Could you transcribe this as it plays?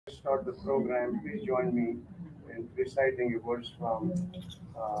start the program, please join me in reciting a verse from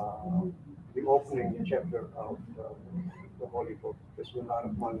uh, the opening chapter of the Holy Book. Bismillah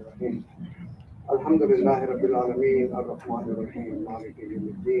ar-Rahman ar-Rahim. Alhamdulillahi Rabbil Alameen, ar-Rahman ar-Rahim, Maliki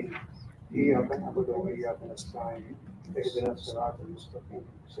yawmiddin. إياك نعبد وإياك نستعين اهدنا الصراط المستقيم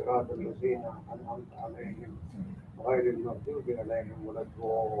صراط الذين أنعمت عليهم غير المغضوب عليهم ولا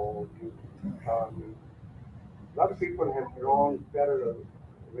الضالين آمين. A lot of people have drawn parallel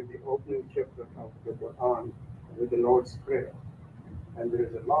with the opening chapter of the Quran with the Lord's Prayer. And there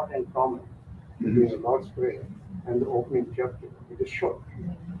is a lot in common between the Lord's Prayer and the opening chapter. It is short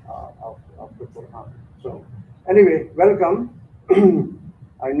of the Quran. So, anyway, welcome.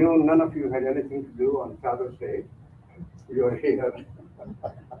 I know none of you had anything to do on Father's Day. You are here,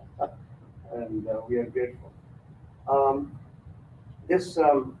 and we are grateful. This,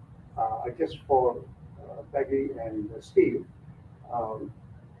 just for Peggy and Steve, um,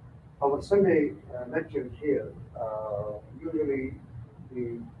 our Sunday lectures here, usually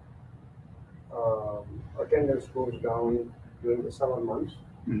the attendance goes down during the summer months.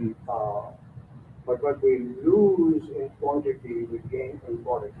 Mhm. But what we lose in quantity, we gain in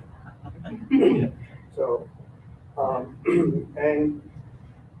quality. So, and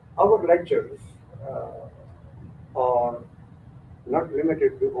our lectures are not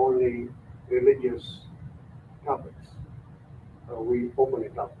limited to only religious topics. We open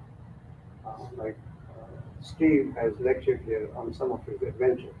it up. Like Steve has lectured here on some of his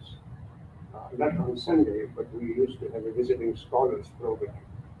adventures. Not on Sunday, but we used to have a visiting scholars program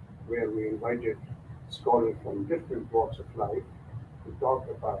where we invited scholars from different walks of life to talk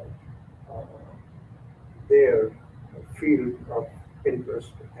about uh, their field of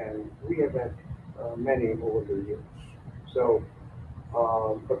interest, and we have had many over the years. So,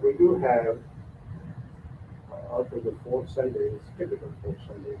 but we do have out of the 4 Sundays, typical 4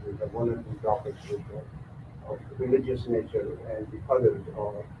 Sundays, we have one or two topics which are of religious nature, and the others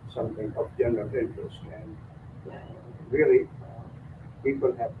are something of general interest. And really,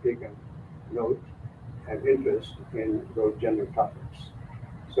 people have taken note and interest in those general topics.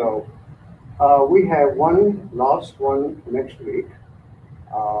 So we have one last one next week,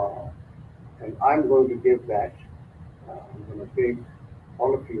 uh, and I'm going to give that. I'm going to take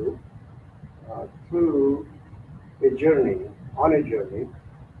all of you through on a journey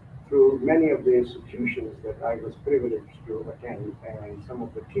through many of the institutions that I was privileged to attend, and some of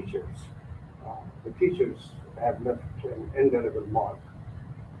the teachers. The teachers have left an indelible mark.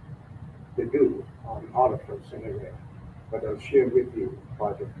 They do on all of us in a way. But I'll share with you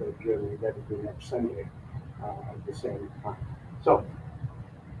part of the journey that will be next Sunday at the same time. So,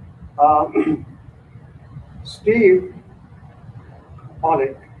 Steve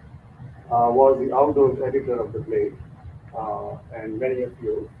Pollick was the outdoors editor of the Blade, and many of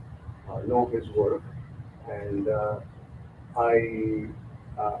you know his work. And I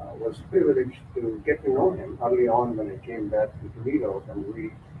was privileged to get to know him early on when I came back to Toledo, and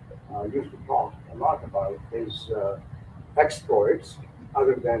we used to talk a lot about his exploits,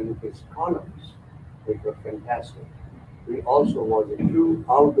 other than his columns, which were fantastic. He also was a true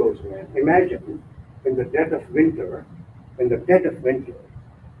outdoors man. Imagine in the dead of winter,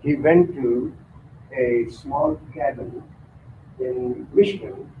 he went to a small cabin in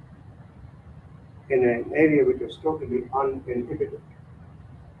Michigan in an area which was totally uninhabited.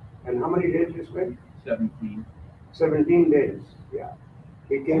 And how many days you spent? 17. 17 days, yeah.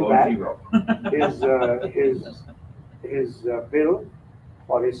 He came Below back. zero. His bill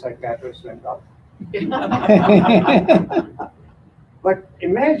for his psychiatrist went up. But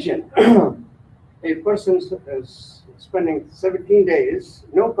imagine a person is spending 17 days,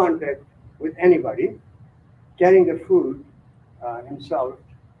 no contact with anybody, carrying the food himself,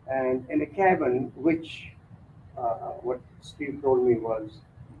 and in a cabin which, what Steve told me was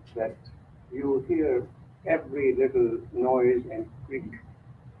that you hear every little noise and creak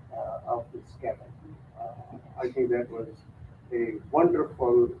of this cabin. I think that was a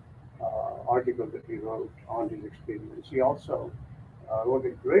wonderful article that he wrote on his experience. He also wrote a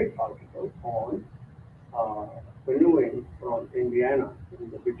great article on canoeing from Indiana in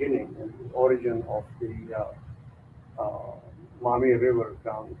the beginning and the origin of the Maumee River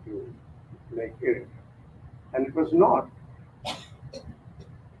down to Lake Erie. And it was not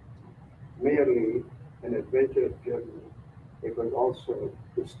merely an adventure journey, it was also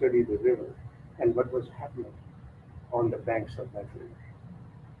to study the river and what was happening on the banks of that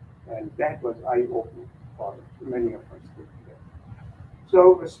river. And that was eye-opening for many of us today.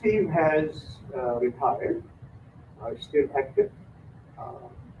 So Steve has retired, still active. Uh,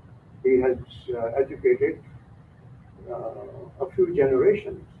 he has educated a few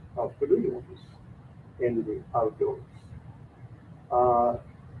generations of doing this in the outdoors. Uh,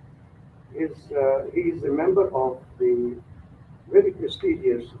 he is a member of the very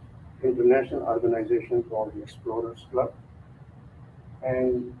prestigious international organization called the Explorers Club,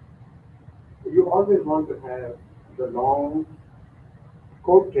 and you always want to have the long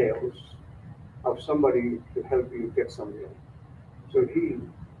coattails of somebody to help you get somewhere. So he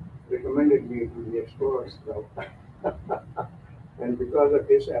recommended me to the Explorers Club, and because of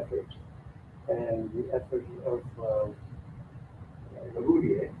his efforts and the efforts of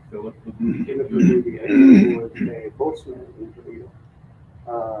Labourier, Philip Labourier, who was a boatsman in Toledo,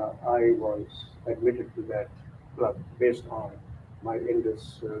 I was admitted to that club based on my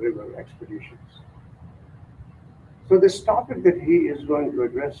Indus River expeditions. So this topic that he is going to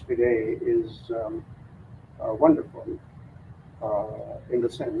address today is wonderful in the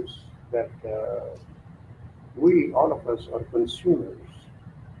sense that we, all of us, are consumers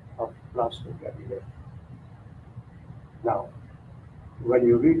of plastic every day. Now, when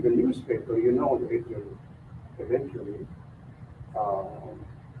you read the newspaper, you know that it will eventually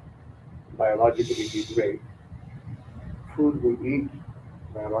biologically degrade. Food we eat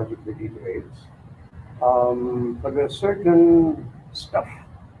biologically degrades. But there's certain stuff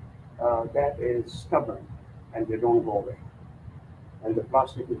that is stubborn and they don't go away. And the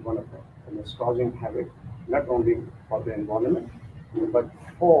plastic is one of them. And it's causing havoc not only for the environment, but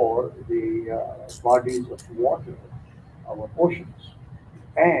for the bodies of water, our oceans,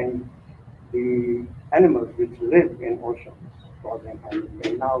 and the animals which live in oceans, causing havoc.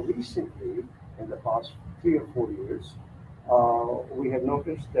 And now recently, in the past 3 or 4 years, we have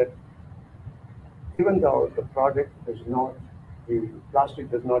noticed that even though the the plastic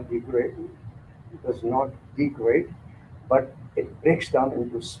does not degrade, but it breaks down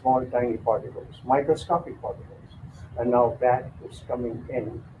into small, tiny particles, microscopic particles, and now that is coming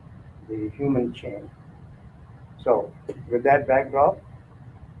in the human chain. So, with that backdrop,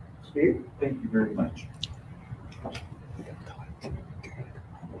 Steve? Thank you very much.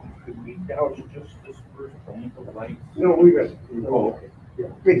 Could we douse just this first bank of lights? No, we will. Oh, okay. Yeah,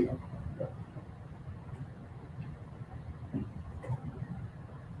 please.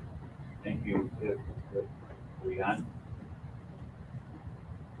 Thank you. Are we on?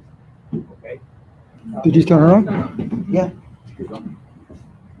 Okay. Did you turn it on? Yeah. It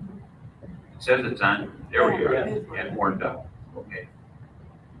says it's on. There we are. And warmed up. Okay.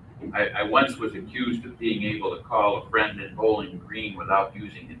 I once was accused of being able to call a friend in Bowling Green without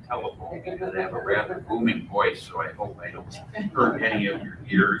using a telephone because I have a rather booming voice, so I hope I don't hurt any of your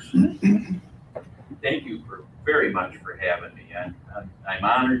ears. Thank you very much for having me. I'm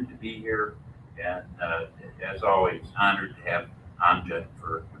honored to be here, and as always, honored to have Amjad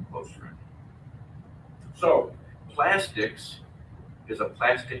for a close friend. So, plastics is a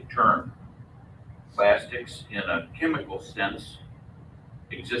plastic term. Plastics, in a chemical sense,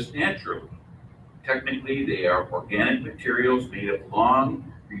 exist naturally. Technically, they are organic materials made of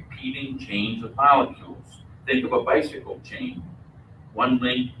long, repeating chains of molecules. Think of a bicycle chain, one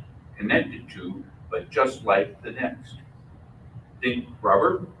link connected to, but just like the next. Think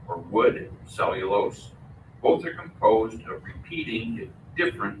rubber or wood, cellulose. Both are composed of repeating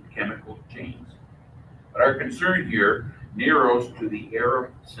different chemical chains. But our concern here narrows to the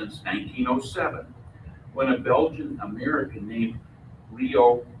era since 1907, when a Belgian American named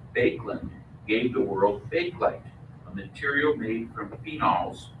Leo Baekeland gave the world Bakelite, a material made from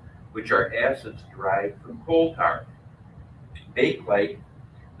phenols, which are acids derived from coal tar. Bakelite,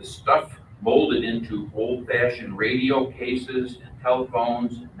 the stuff molded into old-fashioned radio cases and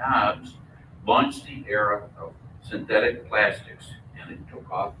telephones and knobs, launched the era of synthetic plastics, and it took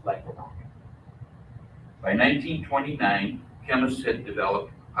off like a rocket. By 1929, chemists had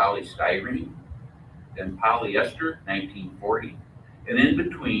developed polystyrene, then polyester, 1940, and in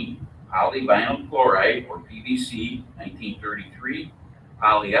between, polyvinyl chloride, or PVC, 1933,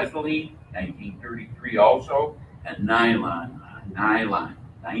 polyethylene, 1933 also, and nylon,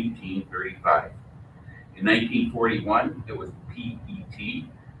 1935. In 1941, it was PET,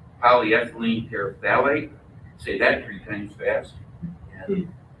 polyethylene terephthalate, say that 3 times fast,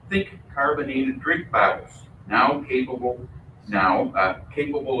 and think carbonated drink bottles, now capable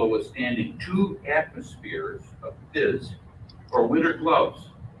of withstanding 2 atmospheres of fizz, or winter gloves.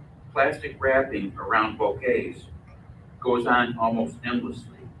 Plastic wrapping around bouquets goes on almost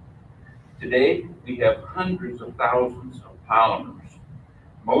endlessly. Today, we have hundreds of thousands of polymers,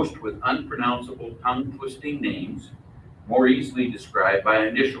 most with unpronounceable tongue-twisting names, more easily described by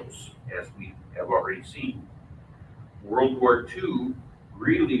initials, as we have already seen. World War II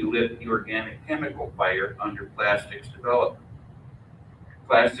really lit the organic chemical fire under plastics development.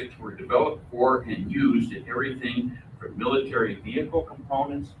 Plastics were developed for and used in everything from military vehicle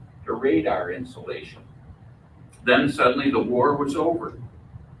components to radar insulation. Then suddenly the war was over.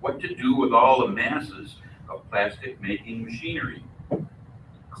 What to do with all the masses of plastic making machinery?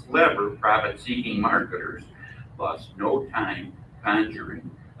 Clever profit-seeking marketers lost no time conjuring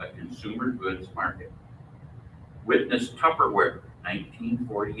a consumer goods market. Witness Tupperware,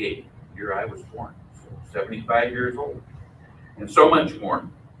 1948, year I was born, so 75 years old, and so much more.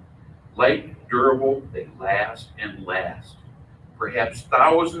 Light, durable, they last and last, perhaps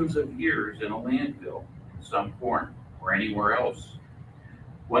thousands of years in a landfill in some form or anywhere else.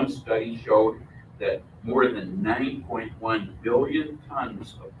 One study showed that more than 9.1 billion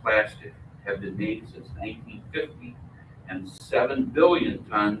tons of plastic have been made since 1950, and 7 billion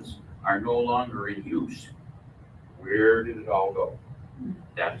tons are no longer in use. Where did it all go?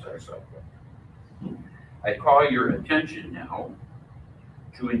 That's our subject. I call your attention now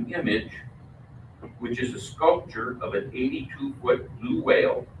to an image which is a sculpture of an 82-foot blue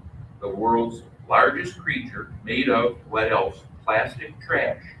whale, the world's largest creature, made of what else? Plastic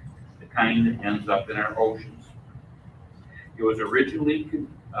trash, the kind that ends up in our oceans. It was originally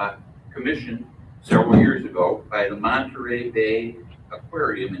commissioned several years ago by the Monterey Bay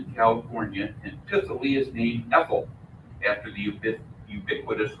Aquarium in California, and pithily is named Ethel, after the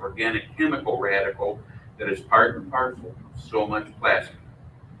ubiquitous organic chemical radical that is part and parcel of so much plastic.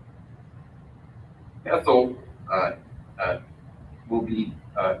 Ethel will be,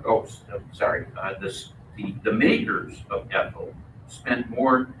 the makers of Ethel spent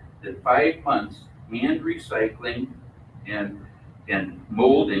more than 5 months hand recycling and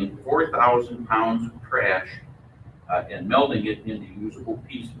molding 4,000 pounds of trash and melding it into usable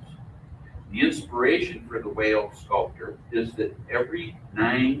pieces. The inspiration for the whale sculpture is that every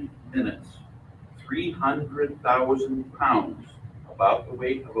 9 minutes, 300,000 pounds, about the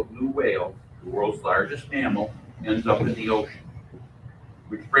weight of a blue whale, the world's largest mammal, ends up in the ocean.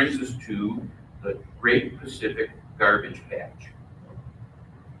 Which brings us to the Great Pacific Garbage Patch,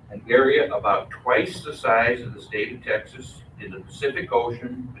 an area about twice the size of the state of Texas in the Pacific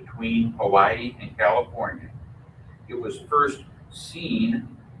Ocean between Hawaii and California. It was first seen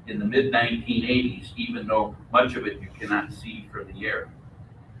in the mid-1980s, even though much of it you cannot see from the air.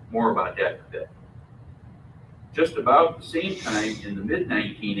 More about that in a bit. Just about the same time in the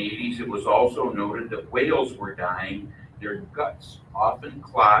mid-1980s, it was also noted that whales were dying, their guts often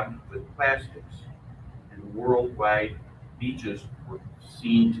clogged with plastics, and worldwide beaches were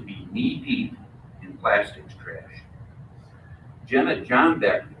seen to be knee-deep in plastics trash. Jenna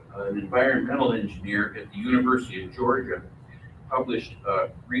Jombeck, an environmental engineer at the University of Georgia, published a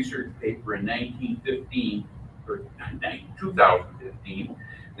research paper in 2015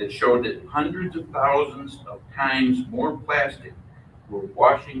 that showed that hundreds of thousands of times more plastic were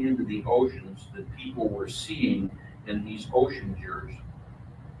washing into the oceans than people were seeing in these ocean jars.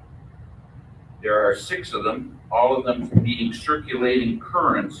 There are 6 of them, all of them being circulating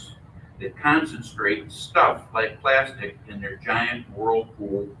currents that concentrate stuff like plastic in their giant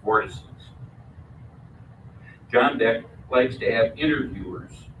whirlpool vortices. John Beck likes to have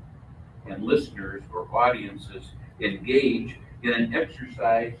interviewers and listeners or audiences engage in an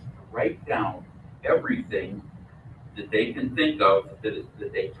exercise to write down everything that they can think of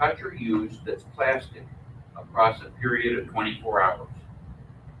that they touch or use that's plastic across a period of 24 hours.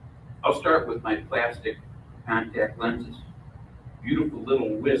 I'll start with my plastic contact lenses. Beautiful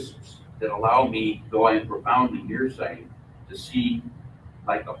little wisps that allow me, though I am profoundly nearsighted, to see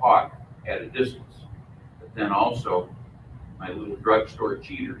like a hawk at a distance. But then also my little drugstore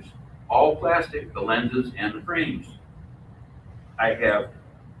cheaters, all plastic, the lenses and the frames. I have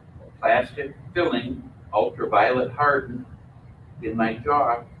a plastic filling, ultraviolet hardened in my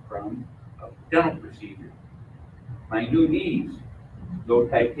jaw from a dental procedure. My new knees, though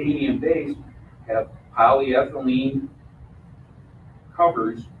titanium based, have polyethylene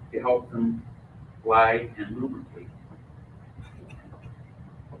covers to help them glide and lubricate.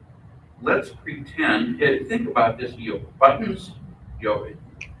 Let's pretend, think about this, buttons,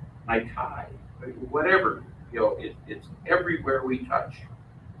 my tie, whatever, it's everywhere we touch.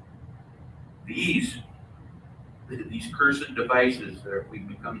 These cursed devices that we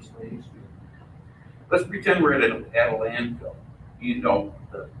become slaves to. Let's pretend we're at a landfill.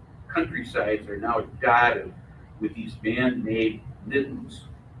 The countrysides are now dotted with these man-made middens,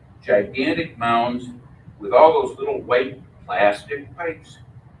 gigantic mounds with all those little white plastic pipes,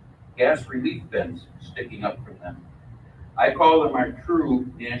 gas relief bins sticking up from them. I call them our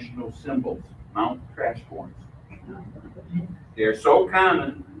true national symbols, Mount Trashforms. They're so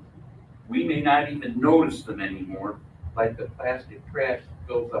common, we may not even notice them anymore, like the plastic trash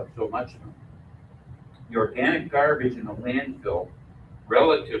fills up so much of them. The organic garbage in a landfill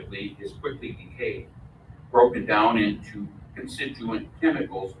relatively is quickly decayed, broken down into constituent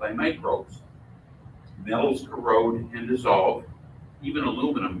chemicals by microbes. Metals corrode and dissolve, even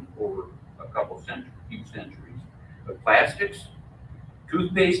aluminum over few centuries. But plastics,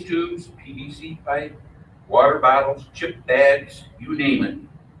 toothpaste tubes, PVC pipe, water bottles, chip bags, you name it,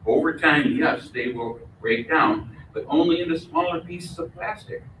 over time, yes, they will break down, but only into smaller pieces of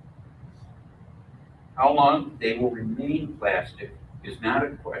plastic. How long they will remain plastic is not a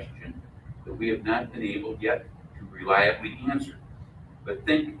question that we have not been able yet to reliably answer. But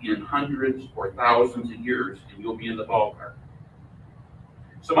think in hundreds or thousands of years and you'll be in the ballpark.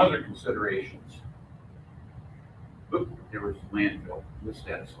 Some other considerations. Oop, there was landfill. Missed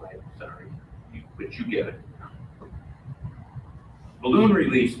that slide, sorry. But you get it. Balloon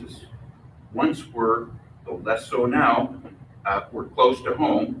releases once were, though less so now, were close to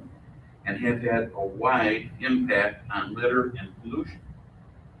home and have had a wide impact on litter and pollution.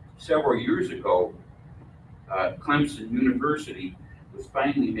 Several years ago, Clemson University was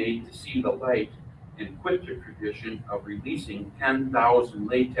finally made to see the light and quit the tradition of releasing 10,000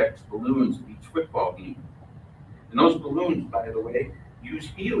 latex balloons at each football game. And those balloons, by the way, use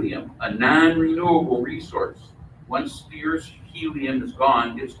helium, a non-renewable resource. Once Spears helium is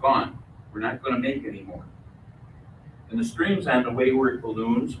gone, it's gone. We're not going to make any more. And the strings on the wayward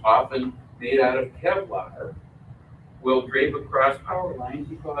balloons, often made out of Kevlar, will drape across power lines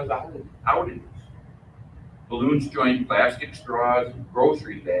and cause outages. Balloons join plastic straws and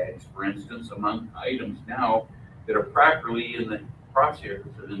grocery bags, for instance, among items now that are properly in the crosshairs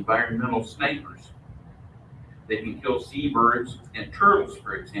of environmental snipers. They can kill seabirds and turtles,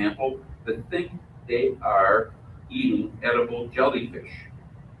 for example, that think they are eating edible jellyfish.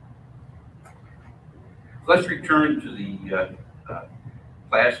 Let's return to the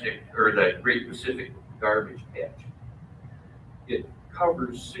plastic or the Great Pacific Garbage Patch. It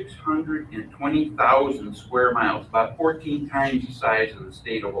covers 620,000 square miles, about 14 times the size of the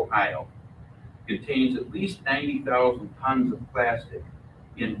state of Ohio. Contains at least 90,000 tons of plastic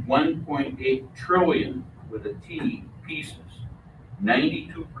in 1.8 trillion with a T pieces.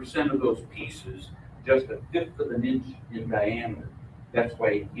 92% of those pieces just a fifth of an inch in diameter. That's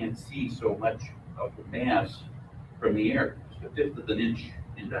why you can't see so much of the mass from the air. Just a fifth of an inch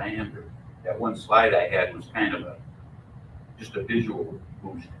in diameter. That one slide I had was kind of just a visual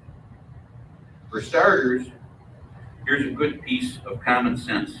boost. For starters, here's a good piece of common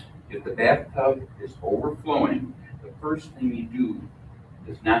sense. If the bathtub is overflowing, the first thing you do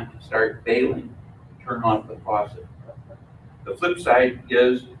is not to start bailing, turn off the faucet. The flip side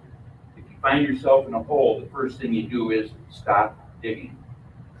is, if you find yourself in a hole, the first thing you do is stop digging.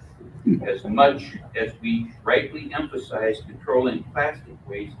 As much as we rightly emphasize controlling plastic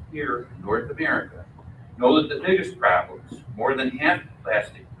waste here in North America, know that the biggest problems, more than half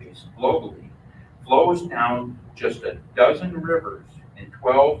plastic waste globally, flows down just a dozen rivers in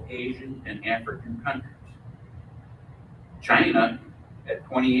 12 Asian and African countries. China at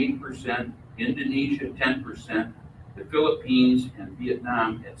 28%, Indonesia 10%, the Philippines and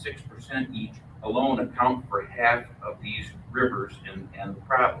Vietnam at 6% each alone account for half of these rivers and the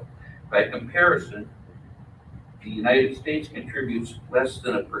problem. By comparison, the United States contributes less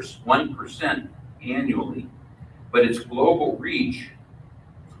than 1% annually, but its global reach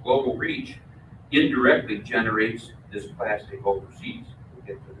indirectly generates this plastic overseas. We'll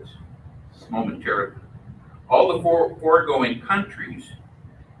get to this momentarily. All the foregoing countries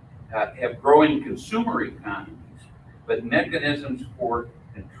have growing consumer economies, but mechanisms for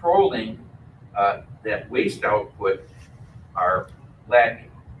controlling that waste output are lacking.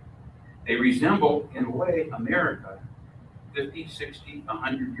 They resemble, in a way, America 50, 60,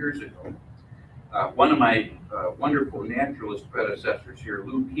 100 years ago. One of my wonderful naturalist predecessors here,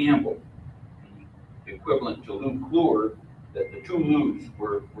 Lou Campbell, the equivalent to Lou Kluwer, that the two Lou's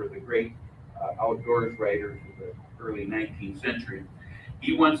were the great outdoors writers of the early 19th century.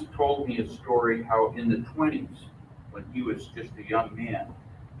 He once told me a story how in the 20s, when he was just a young man,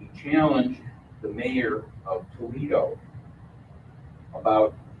 he challenged the mayor of Toledo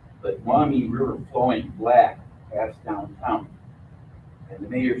about the Maumee River flowing black past downtown. And the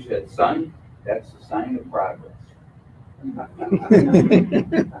mayor said, "Son, that's a sign of progress."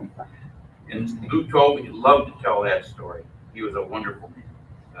 And Lou told me he loved to tell that story. He was a wonderful man.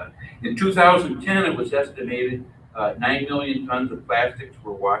 In 2010, it was estimated 9 million tons of plastics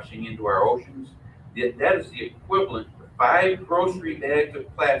were washing into our oceans. That is the equivalent to 5 grocery bags of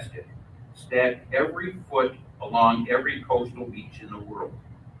plastic stacked every foot along every coastal beach in the world.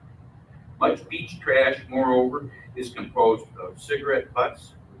 Much beach trash, moreover, is composed of cigarette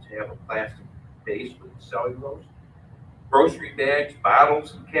butts, which have a plastic base with cellulose, grocery bags,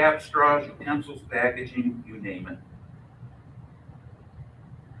 bottles and caps, straws, utensils, packaging, you name it.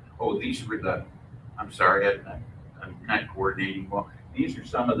 Oh, these were I'm sorry, I'm not coordinating well. These are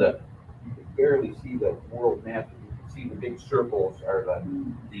some of you can barely see the world map. You can see the big circles are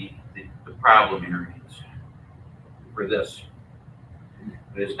the problem areas for this.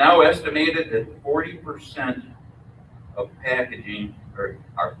 It is now estimated that 40% of packaging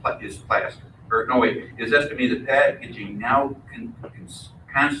is plastic. Or no, wait, it is estimated that packaging now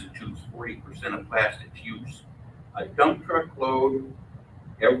constitutes 40% of plastic use. A dump truck load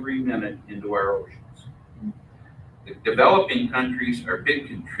every minute into our oceans. The developing countries are big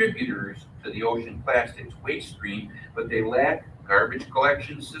contributors to the ocean plastics waste stream, but they lack garbage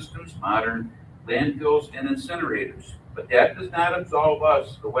collection systems, modern landfills, and incinerators. But that does not absolve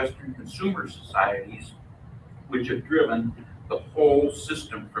us, the Western consumer societies, which have driven the whole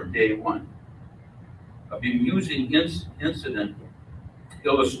system from day one. A bemusing incident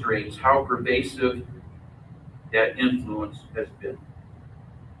illustrates how pervasive that influence has been.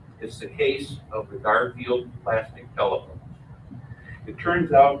 It's the case of the Garfield plastic telephones. It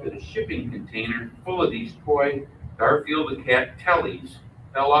turns out that a shipping container full of these toy Garfield the cat tellies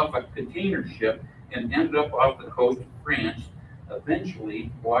fell off a container ship and ended up off the coast of France,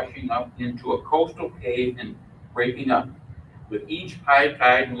 eventually washing up into a coastal cave and breaking up. With each high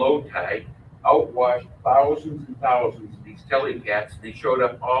tide and low tide, outwashed thousands and thousands of these telly cats, and they showed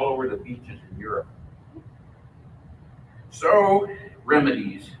up all over the beaches in Europe. So,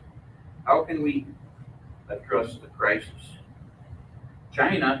 remedies. How can we address the crisis?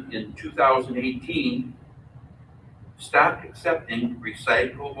 China in 2018 stopped accepting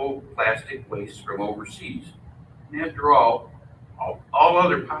recyclable plastic waste from overseas. And after all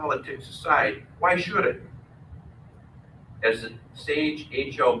other politics aside, why should it? As the sage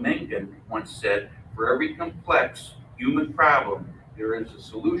H.L. Mencken once said, for every complex human problem, there is a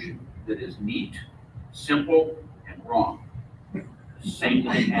solution that is neat, simple, and wrong. The same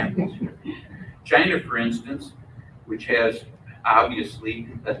thing happens here. China, for instance, which has obviously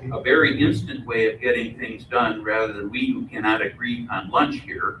a very instant way of getting things done rather than we who cannot agree on lunch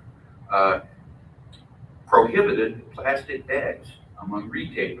here, prohibited plastic bags among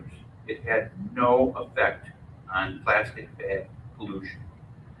retailers. It had no effect on plastic bag pollution.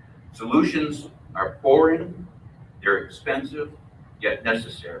 Solutions are boring, they're expensive, yet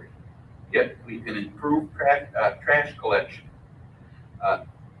necessary. Yet we can improve trash collection.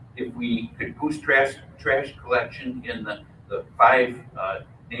 If we could boost trash collection in the five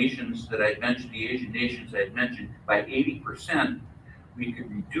nations that I mentioned, the Asian nations I mentioned, by 80%, we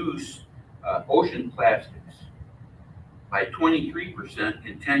could reduce ocean plastics by 23%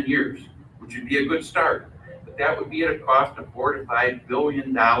 in 10 years, which would be a good start. But that would be at a cost of $4 to $5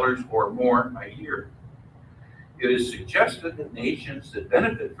 billion or more a year. It is suggested that nations that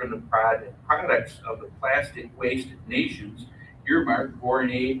benefit from the products of the plastic waste nations earmark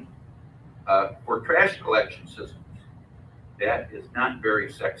foreign aid for trash collection systems. That is not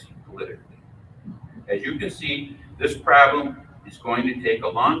very sexy politically. As you can see, this problem is going to take a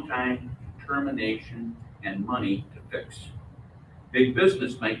long time, determination, and money to fix. Big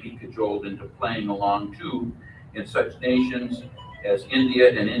business might be cajoled into playing along too in such nations as India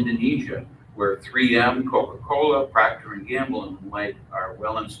and Indonesia, where 3M, Coca-Cola, Procter & Gamble, and the like are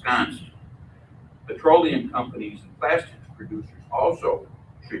well ensconced. Petroleum companies and plastics producers also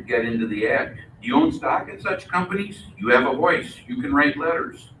should get into the act. You own stock in such companies? You have a voice. You can write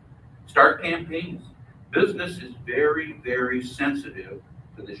letters. Start campaigns. Business is very, very sensitive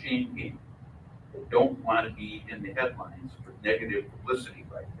to the shame game. They don't want to be in the headlines for negative publicity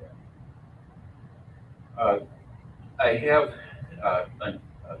like that. I have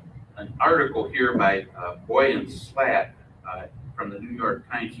an article here by Boyan Slat from the New York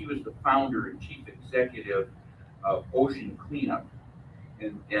Times. He was the founder and chief executive of Ocean Cleanup.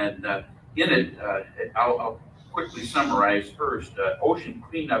 And in it, I'll quickly summarize first. Ocean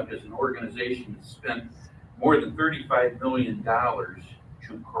Cleanup is an organization that spent more than $35 million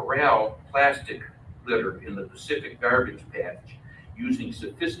to corral plastic litter in the Pacific garbage patch using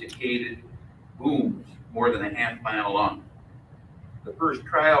sophisticated booms more than a half-mile long. The first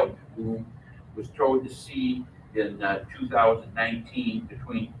trial boom was towed to sea in 2019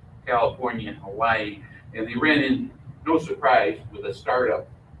 between California and Hawaii, and they ran in, no surprise, with a startup,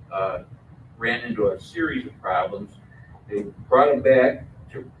 ran into a series of problems. They brought them back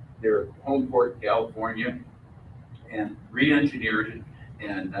to their home port, California, and re-engineered it,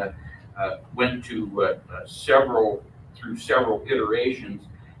 and went to several iterations,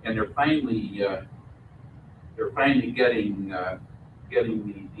 and they're finally getting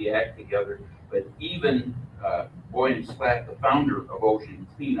the act together. But even Boyd Slack, the founder of Ocean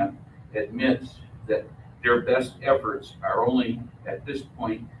Cleanup, admits that their best efforts are only at this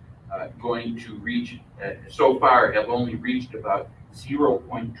point going to reach, so far have only reached about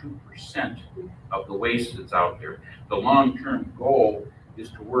 0.2% of the waste that's out there. The long-term goal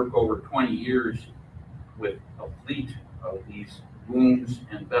is to work over 20 years with a fleet of these booms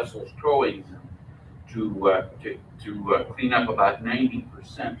and vessels towing them to clean up about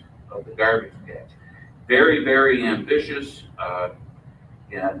 90% of the garbage patch. Very, very ambitious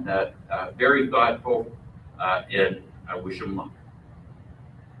and very thoughtful, and I wish them luck.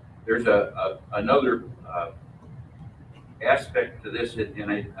 There's another aspect to this,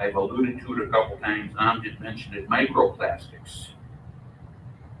 and I've alluded to it a couple times. Amjad mentioned it: microplastics.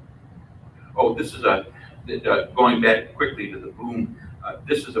 Oh, this is going back quickly to the boom.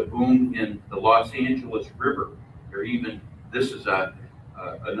 This is a boom in the Los Angeles River. This is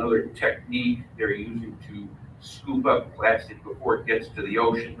another technique they're using to scoop up plastic before it gets to the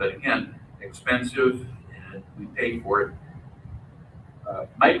ocean. But again, expensive, and we pay for it.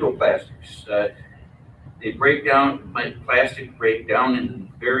 Microplastics. Plastic break down into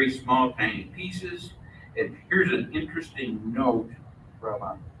very small, tiny pieces. And here's an interesting note from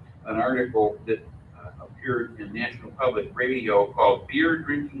an article that appeared in National Public Radio called "Beer,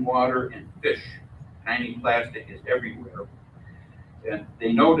 Drinking Water, and Fish. Tiny Plastic is Everywhere." And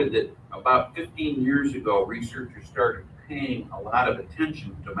they noted that about 15 years ago, researchers started paying a lot of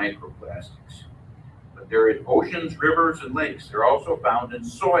attention to microplastics. But they're in oceans, rivers, and lakes. They're also found in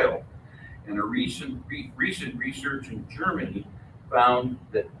soil. And a recent research in Germany found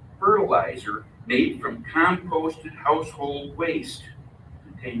that fertilizer made from composted household waste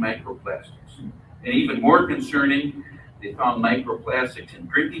contained microplastics. And even more concerning, they found microplastics in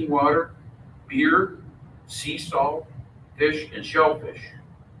drinking water, beer, sea salt, fish, and shellfish.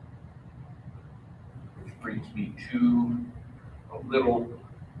 Which brings me to a little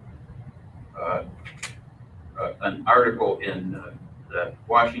an article in the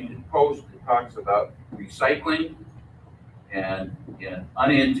Washington Post that talks about recycling and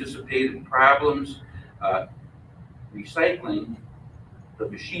unanticipated problems. Recycling, the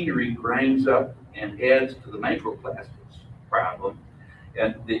machinery grinds up and adds to the microplastics problem.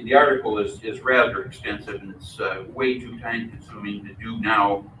 And the article is rather extensive, and it's way too time-consuming to do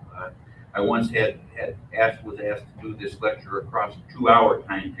now. I once was asked to do this lecture across a 2-hour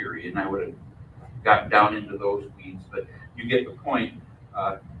time period, and I would have gotten down into those weeds. But you get the point.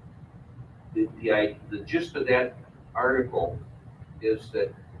 The gist of that article is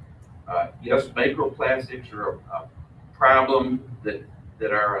that yes, microplastics are a problem that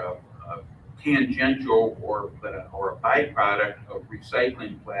are a tangential or a byproduct of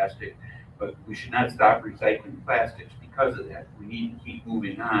recycling plastic, but we should not stop recycling plastics because of that. We need to keep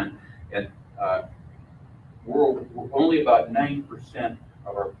moving on, and we're only about 9%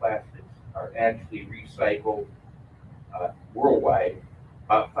 of our plastics are actually recycled worldwide.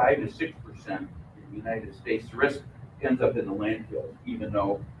 About 5 to 6% in the United States. The rest ends up in the landfill, even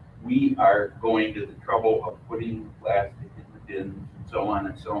though we are going to the trouble of putting plastic in the bins and so on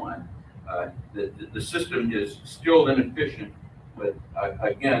and so on. The system is still inefficient, but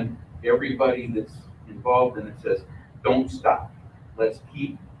again, everybody that's involved in it says, don't stop. Let's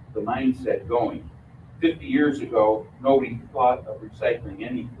keep the mindset going. 50 years ago, nobody thought of recycling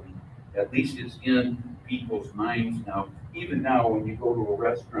anything. At least it's in people's minds now. Even now, when you go to a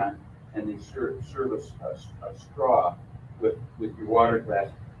restaurant and they serve a straw with your water glass,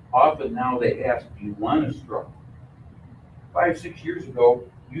 often now they ask, do you want a straw? 5, 6 years ago,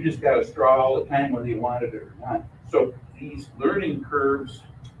 you just got a straw all the time whether you wanted it or not. So these learning curves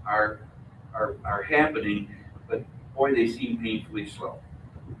are happening, but boy, they seem painfully slow.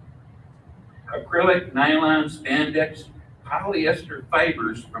 Acrylic, nylon, spandex, polyester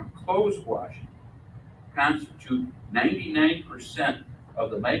fibers from clothes washing constitute 99%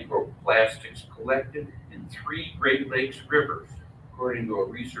 of the microplastics collected in 3 Great Lakes rivers, according to a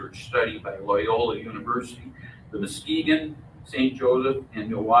research study by Loyola University, the Muskegon, St. Joseph, and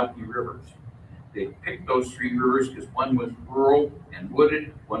Milwaukee rivers. They picked those 3 rivers because one was rural and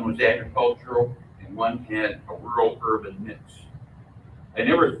wooded, one was agricultural, and one had a rural-urban mix. I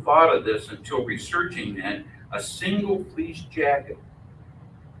never thought of this until researching that. A single fleece jacket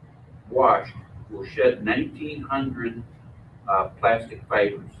washed will shed 1,900 plastic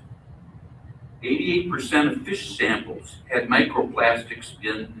fibers. 88% of fish samples had microplastics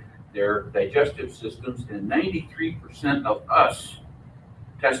in their digestive systems, and 93% of us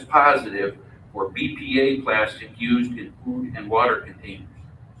test positive for BPA plastic used in food and water containers.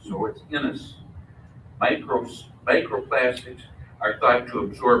 so it's in us. Microplastics are thought to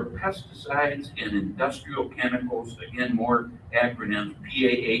absorb pesticides and industrial chemicals, again, more acronyms,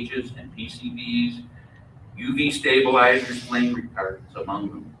 PAHs and PCBs, UV stabilizers, flame retardants among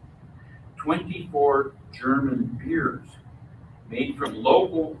them. 24 German beers made from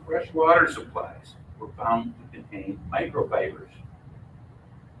local freshwater supplies were found to contain microfibers.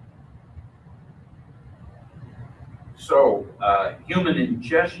 So human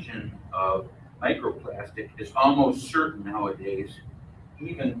ingestion of microplastic is almost certain nowadays,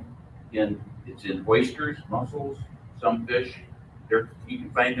 even it's in oysters, mussels, some fish. You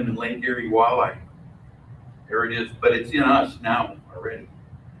can find them in Lake Erie walleye. There it is, but it's in us now already.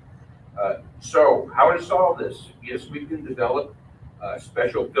 So how to solve this? Yes, we can develop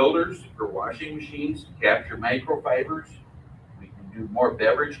special filters for washing machines to capture microfibers. We can do more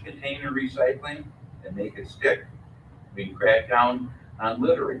beverage container recycling and make it stick. We can crack down on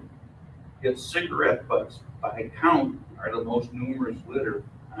littering. Yet cigarette butts, by count, are the most numerous litter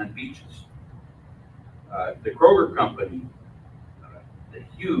on beaches. The Kroger Company, the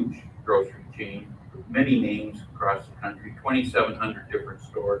huge grocery chain with many names across the country, 2,700 different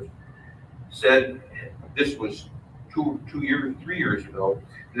stores, said this was 3 years ago,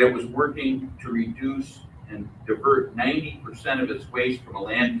 that it was working to reduce and divert 90% of its waste from a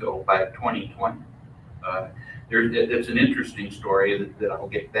landfill by 2020. It's an interesting story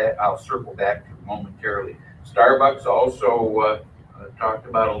that I'll circle back to momentarily. Starbucks also talked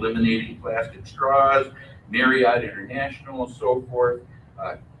about eliminating plastic straws, Marriott International, and so forth.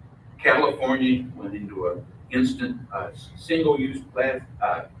 California went into an instant single-use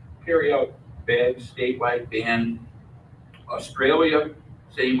carry-out bags statewide ban. Australia,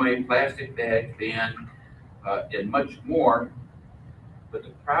 same way, plastic bags banned, and much more. But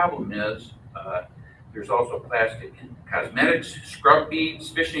the problem is there's also plastic in cosmetics, scrub beads,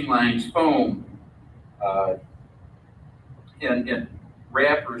 fishing lines, foam, and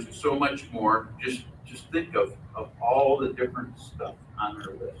wrappers, and so much more. Just think of all the different stuff on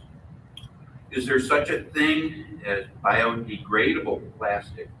our list. Is there such a thing as biodegradable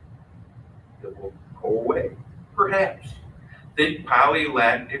plastic that will go away? Perhaps. Think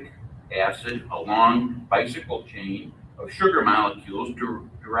polylactic acid, a long bicycle chain of sugar molecules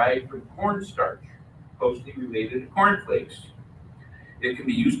derived from cornstarch, closely related to cornflakes. It can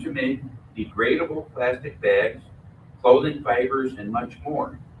be used to make degradable plastic bags, clothing fibers, and much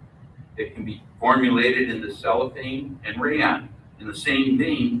more. It can be formulated into cellophane and rayon. In the same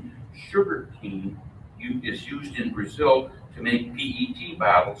vein, sugar cane is used in Brazil to make PET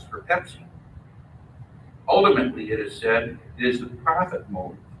bottles for Pepsi. Ultimately, it is said, it is the profit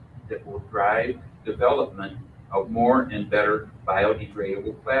motive that will drive development of more and better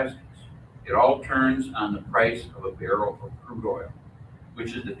biodegradable plastics. It all turns on the price of a barrel of crude oil,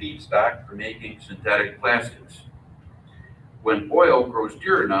 which is the feedstock for making synthetic plastics. When oil grows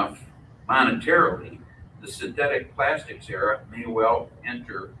dear enough monetarily, the synthetic plastics era may well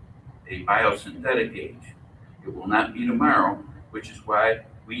enter a biosynthetic age. It will not be tomorrow, which is why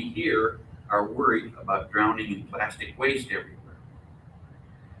we here are worried about drowning in plastic waste everywhere.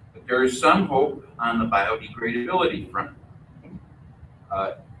 But there is some hope on the biodegradability front.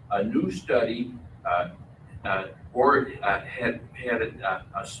 A new study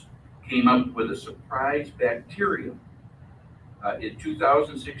came up with a surprise bacterium. In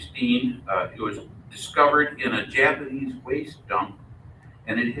 2016, it was discovered in a Japanese waste dump,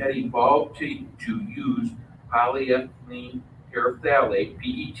 and it had evolved to use polyethylene terephthalate,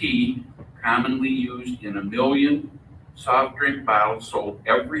 PET, commonly used in 1 million soft drink bottles sold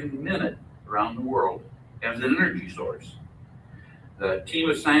every minute around the world as an energy source. The team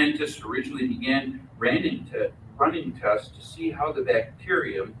of scientists originally began running tests to see how the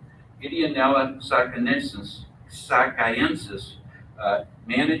bacterium Ideonella sacaiensis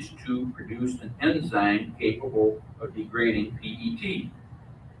managed to produce an enzyme capable of degrading PET.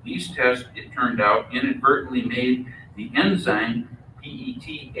 These tests, it turned out, inadvertently made the enzyme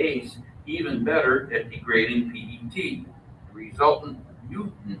PETase even better at degrading PET. The resultant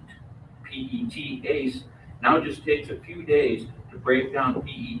mutant PETase now just takes a few days to break down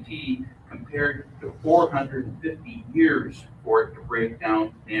PET compared to 450 years for it to break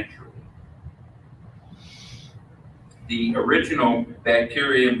down naturally. The original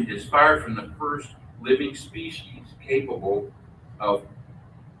bacterium is far from the first living species capable of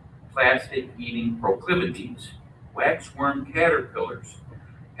plastic-eating proclivities. Waxworm caterpillars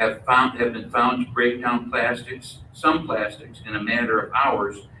have been found to break down some plastics in a matter of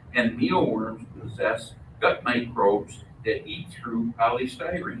hours, and mealworms possess gut microbes that eat through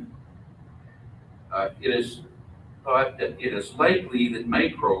polystyrene. It is thought that it is likely that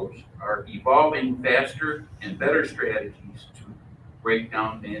microbes are evolving faster and better strategies to break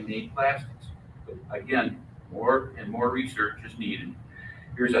down man-made plastics. But again, more and more research is needed.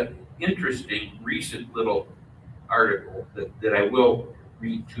 Here's an interesting recent little article that I will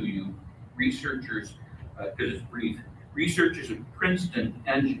read to you. Researchers, because it's brief, researchers at Princeton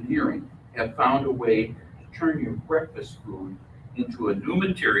Engineering have found a way to turn your breakfast food into a new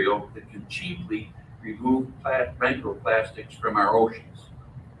material that can cheaply remove microplastics from our oceans.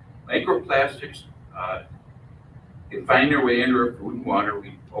 Microplastics can find their way into our food and water.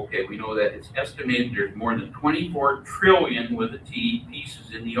 We know that it's estimated there's more than 24 trillion with a T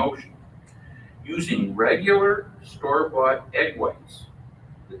pieces in the ocean. Using regular store-bought egg whites,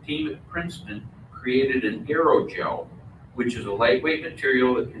 the team at Princeton created an aerogel, which is a lightweight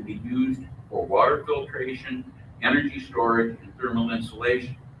material that can be used for water filtration, energy storage, and thermal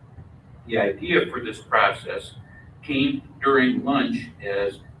insulation. The idea for this process came during lunch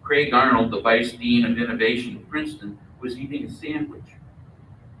as Craig Arnold, the Vice Dean of Innovation at Princeton, was eating a sandwich.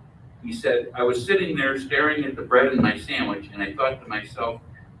 He said, "I was sitting there staring at the bread in my sandwich, and I thought to myself,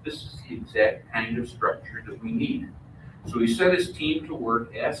 this is the exact kind of structure that we need." So he set his team to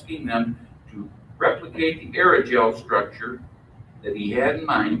work asking them to replicate the aerogel structure that he had in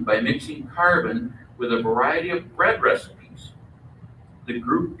mind by mixing carbon with a variety of bread recipes. The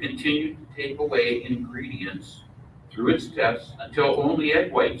group continued to take away ingredients through its tests until only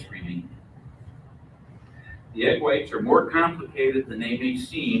egg whites remained. The egg whites are more complicated than they may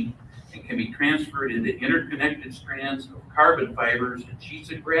seem and can be transferred into interconnected strands of carbon fibers and sheets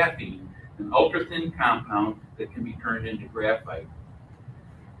of graphene, an ultra-thin compound that can be turned into graphite.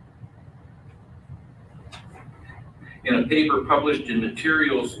 In a paper published in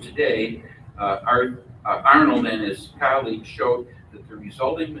Materials Today, Arnold and his colleagues showed that the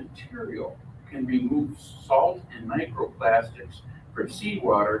resulting material can remove salt and microplastics from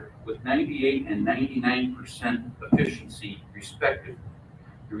seawater with 98 and 99% efficiency, respectively.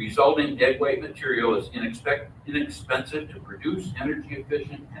 The resulting egg white material is inexpensive to produce, energy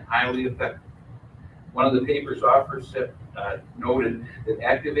efficient, and highly effective. One of the paper's authors noted that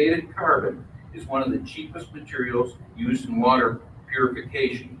activated carbon is one of the cheapest materials used in water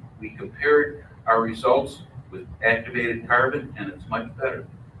purification. We compared our results with activated carbon, and it's much better.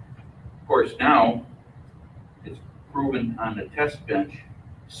 Of course, now it's proven on the test bench,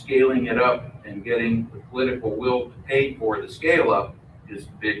 scaling it up and getting the political will to pay for the scale up is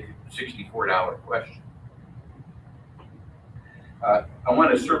the big $64 question. I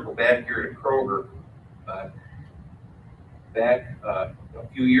want to circle back here to Kroger. Back a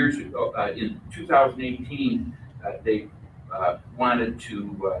few years ago, in 2018, they wanted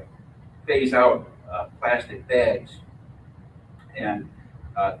to phase out plastic bags, and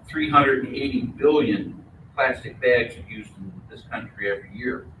 380 billion plastic bags are used in this country every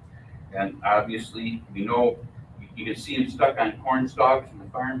year. And obviously, we know you can see them stuck on corn stalks in the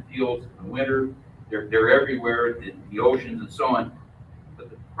farm fields in the winter. They're everywhere, in the oceans and so on. But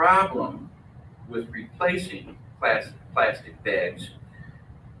the problem with replacing plastic bags,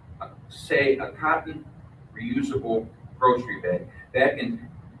 say a cotton reusable grocery bag. Back in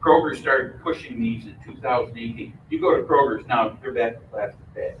Kroger started pushing these in 2018. You go to Kroger's now, they're back to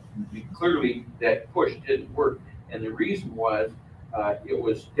plastic bags. Clearly, that push didn't work, and the reason was it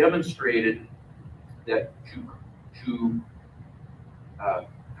was demonstrated that to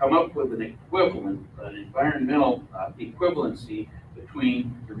come up with an equivalent, an environmental equivalency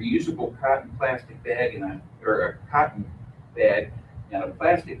between the reusable cotton plastic bag and a cotton bag and a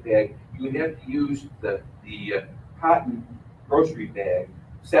plastic bag, you would have to use the cotton grocery bag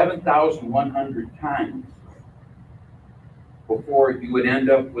 7,100 times before you would end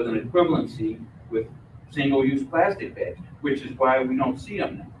up with an equivalency with single-use plastic bags, which is why we don't see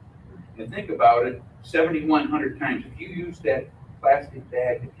them now. And think about it, 7,100 times. If you use that plastic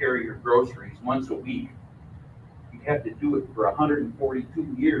bag to carry your groceries once a week, you have to do it for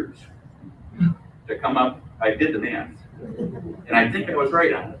 142 years to come up. I did the math, and I think I was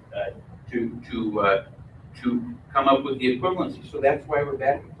right on it, to come up with the equivalency. So that's why we're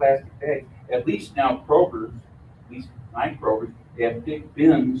back to plastic bags. At least now Kroger's, at least my Kroger's, they have big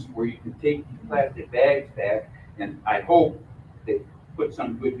bins where you can take these plastic bags back, and I hope they put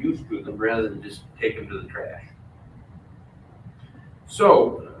some good use to them rather than just take them to the trash.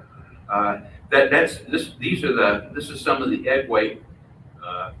 So this is some of the egg white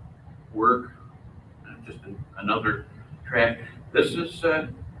work. Just another track. This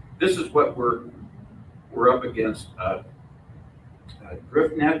is what we're up against.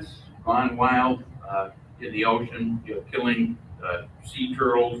 Drift nets gone wild in the ocean, killing sea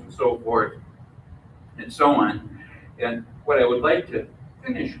turtles and so forth and so on. And what I would like to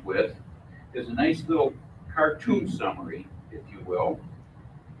finish with is a nice little cartoon summary, if you will.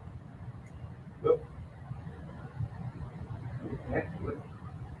 Oop. Back to it.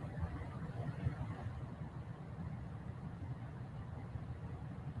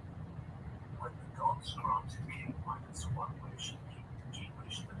 When the gods granted King Midas one wish, he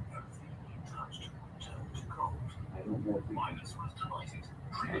wished that everything he touched would turn to gold. I don't know if we Midas was delighted.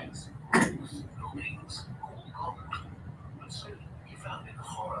 Trees, rocks, buildings, all gold. But soon he found in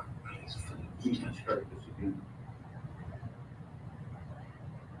horror that his food can start this again.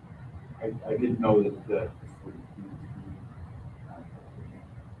 I didn't know that.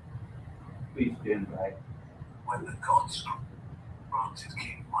 Please stand by. When the gods granted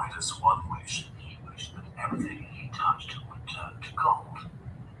King Midas one wish, he wished that everything he touched would turn to gold.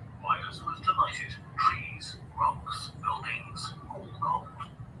 Midas was delighted. Trees, rocks, buildings, all gold.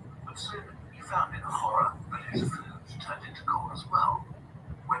 But soon he found in horror that his food turned into gold as well.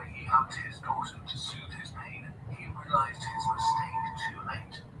 When he hugged his daughter to soothe his pain, he realized his mistake too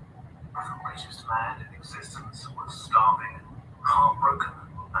late. The richest man in existence was starving, heartbroken,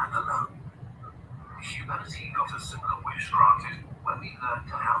 and alone. Humanity got a similar wish granted when we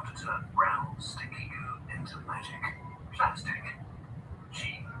learned how to turn brown, sticky goo into magic. Plastic.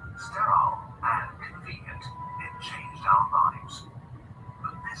 Cheap, sterile, and convenient, it changed our lives.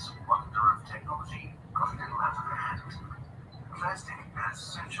 But this wonder of technology got a little out of hand. Plastic has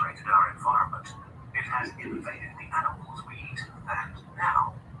saturated our environment. It has invaded the animals we eat, and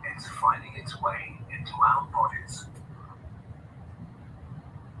now it's finding its way into our bodies.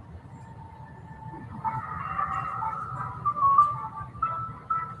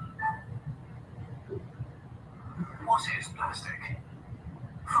 What is plastic?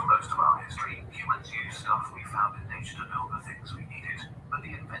 For most of our history, humans used stuff we found in nature to build the things we needed. But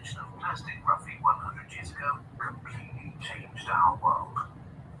the invention of plastic roughly 100 years ago completely changed our world.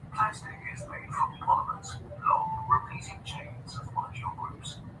 Plastic is made from polymers, long, repeating chains of molecular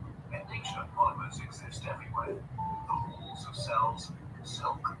groups. In nature, polymers exist everywhere. The walls of cells,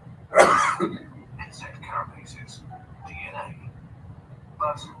 silk, insect carapaces, DNA.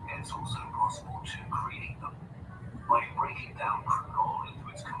 But it's also possible to create them. By breaking down crude oil into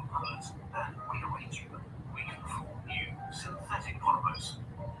its components and rearranging them, we can form new synthetic polymers.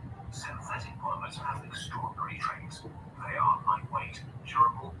 Synthetic polymers have extraordinary traits. They are lightweight,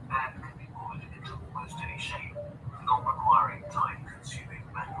 durable, and can be molded into almost any shape. Not requiring time-consuming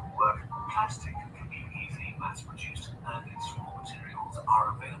manual work, plastic can be easily mass-produced, and its raw materials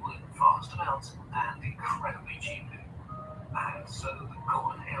are available in vast amounts and incredibly cheaply. And so the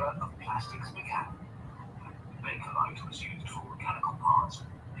golden era of plastics began. Bakelite was used for mechanical parts,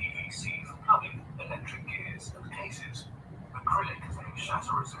 PVC for plumbing, electric gears and cases. Acrylic is a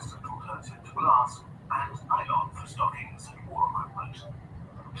shatter-resistant alternative to glass, and nylon for stockings and war equipment.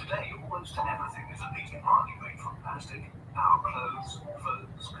 Today, almost everything is at least partly made from plastic. Our clothes,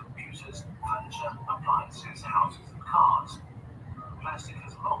 phones, computers, furniture, appliances, houses and cars. Plastic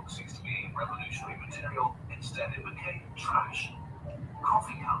has long ceased to be a revolutionary material. Instead, it became trash.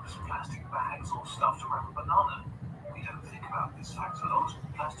 Coffee cups, plastic bags, or stuffed around a banana. We don't think about this fact a lot.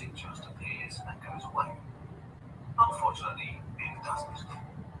 Plastic just appears and goes away. Unfortunately, it doesn't.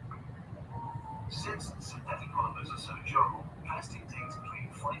 Since synthetic polymers are so durable, plastic takes between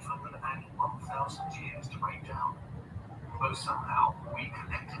 500 and 1,000 years to break down. But somehow, we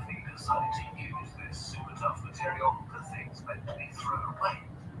collectively decided to use this super tough material for things meant to be thrown away.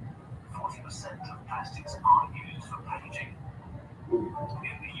 40% of plastics are used for packaging.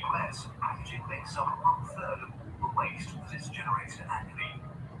 In the US, packaging makes up 1/3 of all the waste that is generated annually.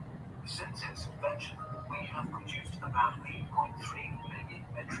 Since its invention, we have produced about 8.3 million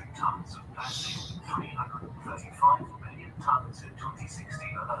metric tons of plastic, 335 million tons in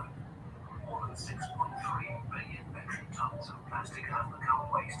 2016 alone. More than 6.3 billion metric tons of plastic have become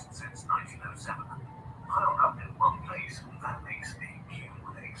waste since 1907. Piled up in one place, that makes a cube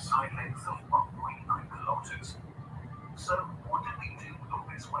with a side length of 1.9 kilometers. So, what did we do with all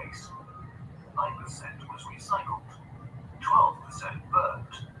this waste? 9% was recycled, 12%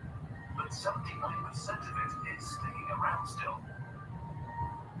 burned, but 79% of it is sticking around still.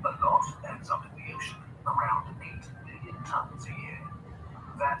 A lot ends up in the ocean, around 8 million tons a year.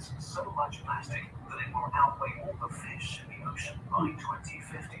 That's so much plastic that it will outweigh all the fish in the ocean by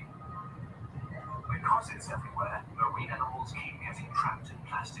 2050. Because it's everywhere, marine animals keep getting trapped in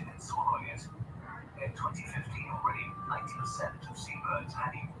plastic and swallowing it. In 2015 already, 90% of seabirds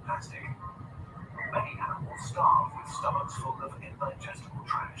had eaten plastic. Many animals starve with stomachs full of indigestible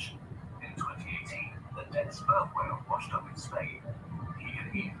trash. In 2018, a dead sperm whale washed up in Spain. He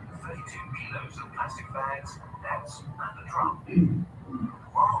had eaten 32 kilos of plastic bags, nets, and a drum.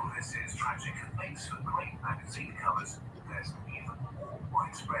 While this is tragic and makes for great magazine covers, there's an even more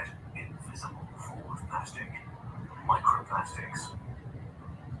widespread, invisible form of plastic: microplastics.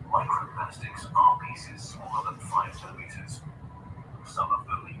 Microplastics are pieces smaller than 5 millimeters. Some are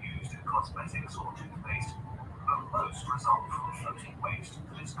only used in cosmetics or toothpaste, but most result from floating waste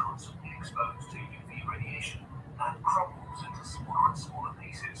that is constantly exposed to UV radiation and crumbles into smaller and smaller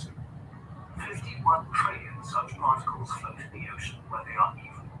pieces. 51 trillion such particles float in the ocean, where they are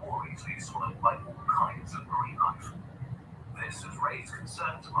even more easily swallowed by all kinds of marine life. This has raised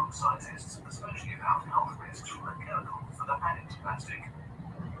concerns among scientists, especially about health risks from the chemicals that are added to plastic.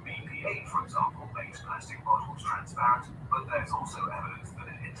 BPA, for example, makes plastic bottles transparent, but there's also evidence that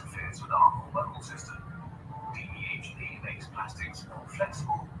it interferes with our hormonal system. DHA makes plastics more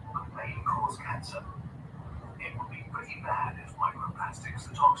flexible, but may cause cancer. It would be pretty bad if microplastics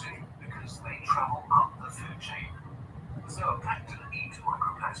are toxic, because they travel up the food chain. Zooplankton eat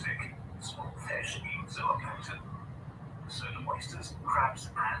microplastic. Small fish eat zooplankton. So do oysters, crabs,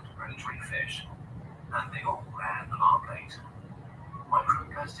 and predatory fish. And they all land on our plate.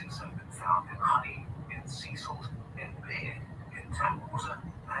 Microplastics have been found in honey, in sea salt, in beer, in tap water,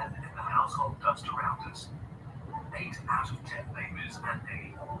 and in the household dust around us. 8 out of 10 babies and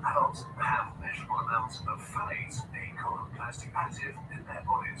nearly all adults have measurable amounts of phthalates, a common plastic additive, in their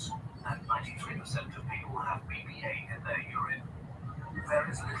bodies, and 93% of people have BPA in their urine.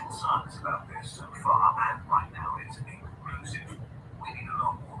 There is little science about this so far, and right now it's inconclusive. We need a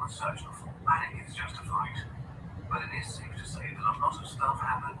lot more research before panic is justified. But it is safe to say that a lot of stuff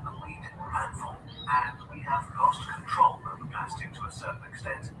happened that we didn't plan for, and we have lost control over plastic to a certain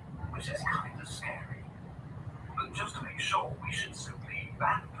extent, which is kind of scary. But just to make sure, we should simply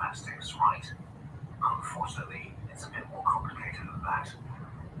ban plastics, right? Unfortunately, it's a bit more complicated than that.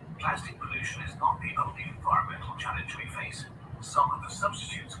 Plastic pollution is not the only environmental challenge we face. Some of the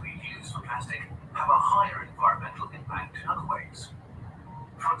substitutes we use for plastic have a higher environmental impact in other ways.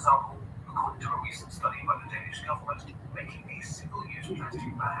 For example, according to a recent study by the Danish government, making a single-use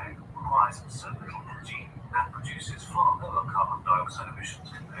plastic bag requires so little energy and produces far lower carbon dioxide emissions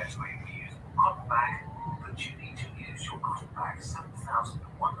compared to a reusable cotton bag that you need to use your cotton bag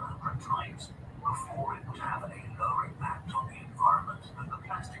 7,100 times before it would have a lower impact on the environment than the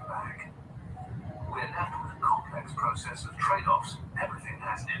plastic bag. We're left with a complex process of trade-offs. Everything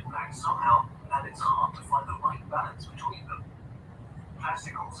has an impact somehow, and it's hard to find the right balance between them.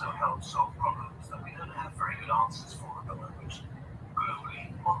 Plastic also helps solve problems that we don't have very good answers for at the moment. Globally,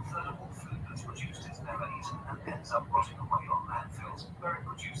 1/3 of all food that's produced is never eaten and ends up rotting away on landfills, where it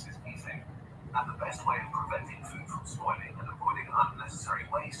produces methane. And the best way of preventing food from spoiling and avoiding unnecessary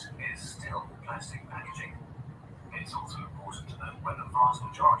waste is still plastic packaging. It's also important to note where the vast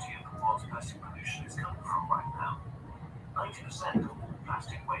majority of the world's plastic pollution is coming from right now. 90% of all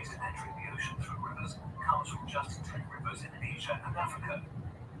plastic waste entering the ocean through rivers comes from just 10 rivers in Asia and Africa.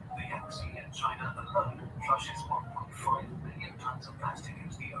 The Yangtze in China alone flushes 1.5 million tons of plastic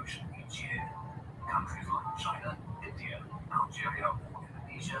into the ocean each year. Countries like China, India, Algeria, or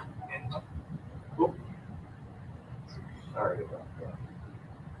Indonesia end up. Sorry about that.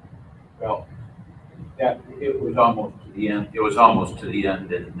 Well, yeah, it was almost to the end. It was almost to the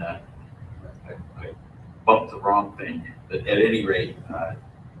end, and I bumped the wrong thing. But at any rate,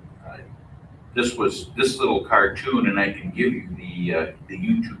 this little cartoon, and I can give you the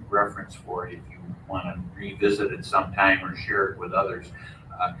YouTube reference for it if you want to revisit it sometime or share it with others.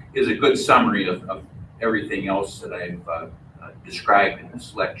 Is a good summary of everything else that I've described in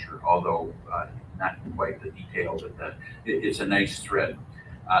this lecture, although not in quite the detail, but it's a nice thread.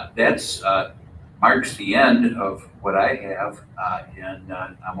 That's marks the end of what I have, and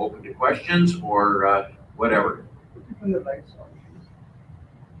I'm open to questions or whatever. Turn the lights on,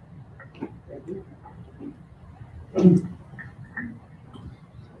 please. Thank you.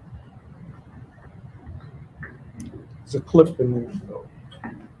 There's a clip in there.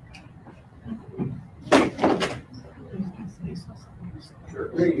 Sure.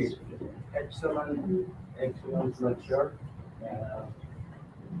 Really excellent lecture.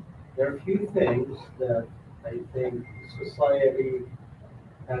 There are a few things that I think society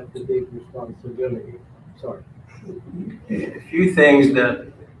has to take responsibility. Sorry. A few things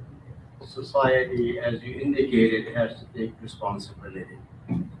that society, as you indicated, has to take responsibility.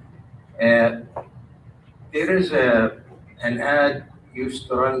 There is an ad used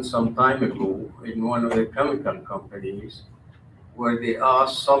to run some time ago in one of the chemical companies where they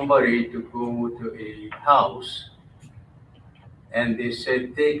asked somebody to go to a house and they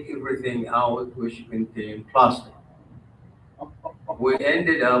said, take everything out which contained plastic. We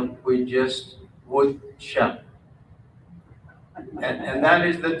ended up with just wood shell. And that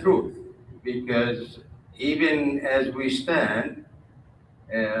is the truth, because even as we stand,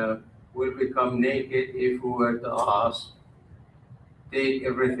 we'll become naked if we were to ask, take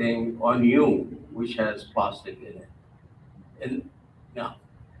everything on you, which has plastic in it. And now,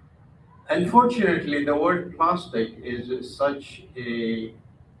 unfortunately, the word plastic is such a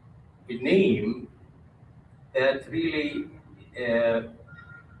name that really, uh,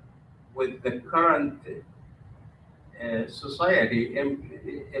 with the current society,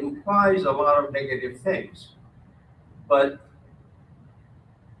 implies a lot of negative things. But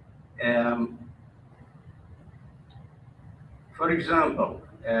um, for example,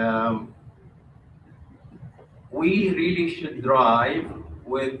 we really should drive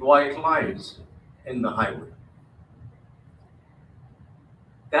with white lines in the highway.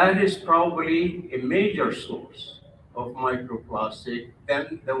 That is probably a major source of microplastic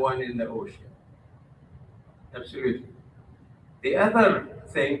than the one in the ocean. Absolutely. The other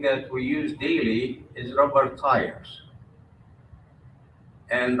thing that we use daily is rubber tires.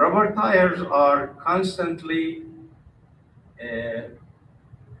 And rubber tires are constantly uh,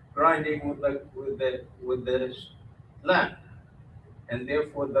 grinding with the land, and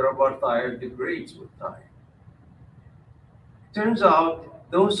therefore the rubber tire degrades with time. Turns out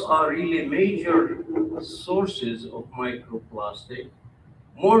those are really major sources of microplastic,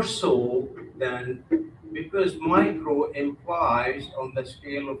 more so than, because micro implies on the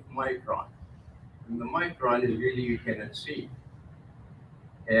scale of micron. And the micron is really you cannot see.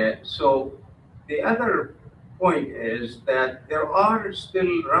 So the other point is that there are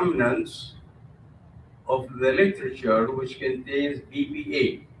still remnants of the literature which contains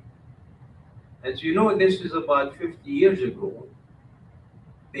BPA. As you know, this is about 50 years ago.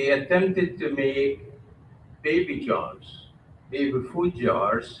 They attempted to make baby jars, baby food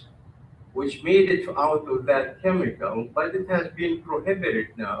jars, which made it out of that chemical, but it has been prohibited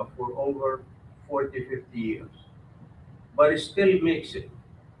now for over 40, 50 years. But it still makes it.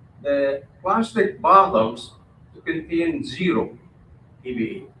 The plastic bottles contain zero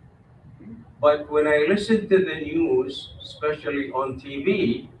EVA. But when I listen to the news, especially on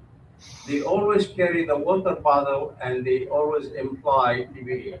TV, they always carry the water bottle and they always imply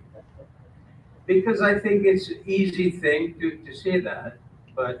EVA. Because I think it's an easy thing to say that.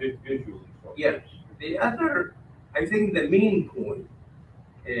 But yes, the other, I think the main point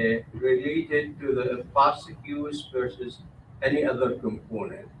related to the plastic use versus any other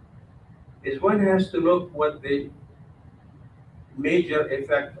component is one has to look what the major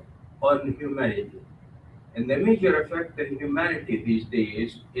effect on humanity. And the major effect on humanity these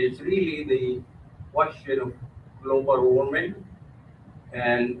days is really the question of global warming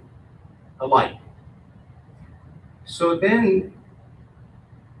and alike. So then,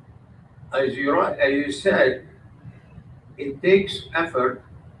 as you said, it takes effort,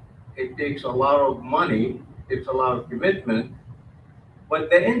 it takes a lot of money, it takes a lot of commitment, but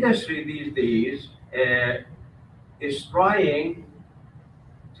the industry these days is trying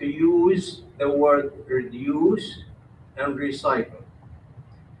to use the word reduce and recycle.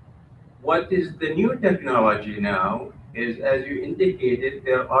 What is the new technology now is, as you indicated,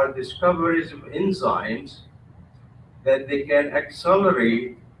 there are discoveries of enzymes that they can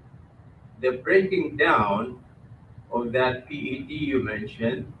accelerate the breaking down of that PET you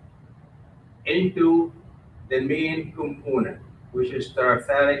mentioned into the main component, which is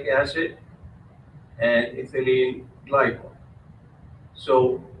terephthalic acid and ethylene glycol.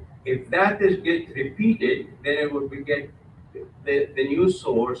 So if that is get repeated, then it would be get the new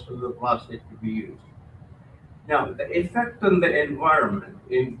source of the plastic to be used. Now, the effect on the environment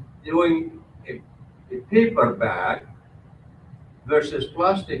in doing a paper bag versus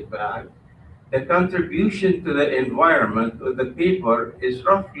plastic bag, the contribution to the environment of the paper is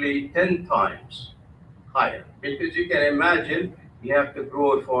roughly 10 times higher. Because you can imagine you have to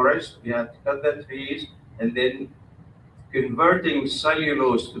grow a forest, you have to cut the trees, and then converting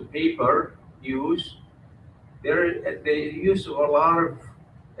cellulose to paper use, the use of a lot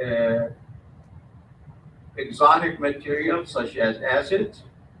of exotic materials such as acids.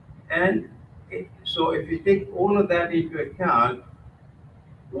 And so if you take all of that into account,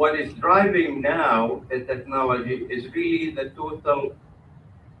 what is driving now the technology is really the total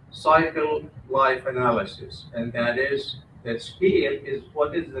cycle life analysis. And that is, the scale is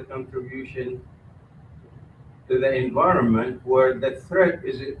what is the contribution to the environment, where the threat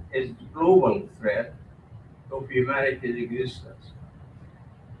is global threat of humanity's existence.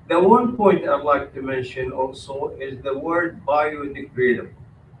 The one point I'd like to mention also is the word biodegradable.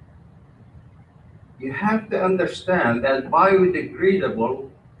 You have to understand that biodegradable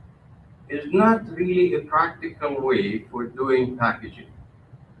is not really a practical way for doing packaging.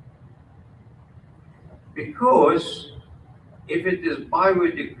 Because if it is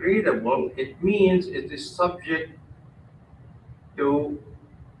biodegradable, it means it is subject to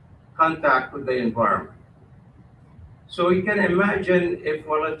contact with the environment. So you can imagine if,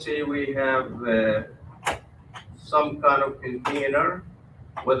 well, let's say we have some kind of container,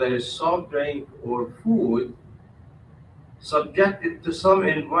 whether it's soft drink or food, subjected to some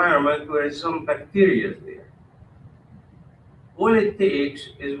environment where some bacteria is there. All it takes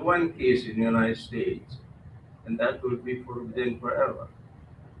is one case in the United States, and that will be forbidden forever.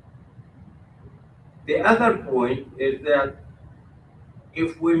 The other point is that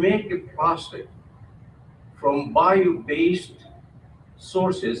if we make a plastic from bio-based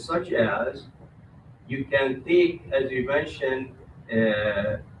sources, such as you can take, as you mentioned,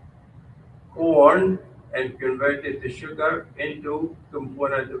 corn and convert it to sugar into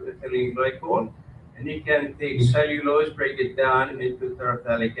component of ethylene glycol, and you can take cellulose, break it down into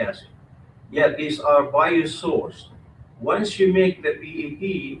terephthalic acid. Yeah, these are bio-sourced. Once you make the PET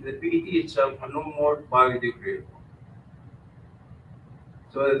itself are no more biodegradable.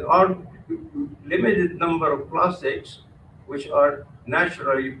 So there are limited number of plastics which are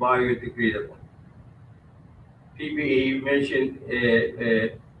naturally biodegradable. PPE, you mentioned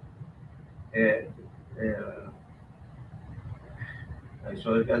I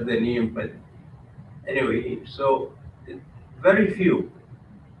saw it as the name, but anyway, so very few,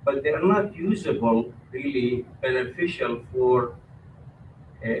 but they are not usable, really beneficial for,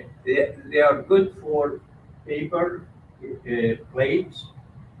 they are good for paper plates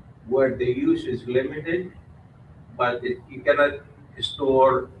where the use is limited, but you cannot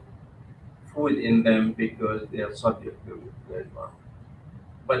store food in them because they are subject to the environment.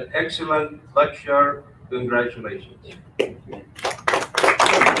 But excellent lecture, congratulations. Thank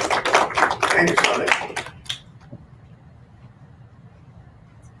you, Pollick.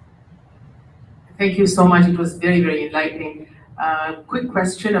 Thank you so much. It was very, very enlightening. Quick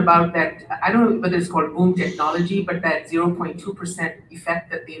question about that. I don't know whether it's called boom technology, but that 0.2%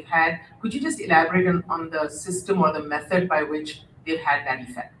 effect that they've had. Could you just elaborate on the system or the method by which they've had that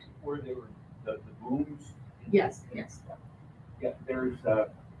effect? Where they were, the booms? Yes, yes. Yeah, there's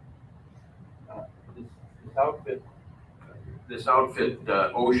this outfit,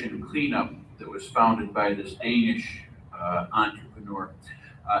 Ocean Cleanup, that was founded by this Danish entrepreneur.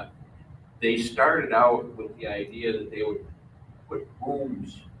 They started out with the idea that they would put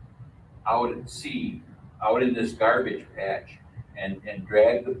booms out at sea, out in this garbage patch, and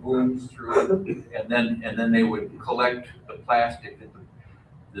drag the booms through, and then they would collect the plastic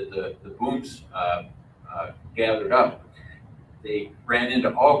that the booms gathered up. They ran into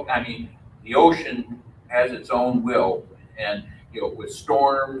the ocean has its own will, and with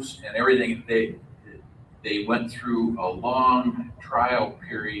storms and everything, they went through a long trial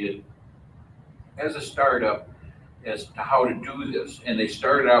period as a startup as to how to do this. And they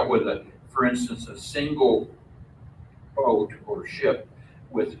started out with for instance, a single boat or ship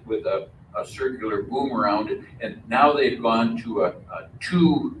with a circular boom around it, and now they've gone to a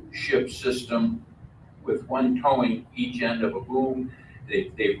two-ship system with one towing each end of a boom.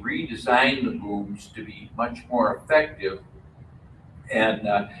 They've redesigned the booms to be much more effective, and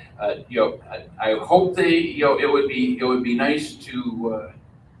I hope it would be nice to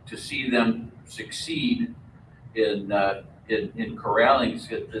see them succeed in corralling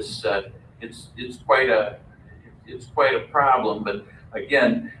this. It's quite a problem, but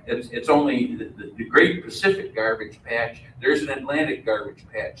again, it's only the Great Pacific Garbage Patch. There's an Atlantic Garbage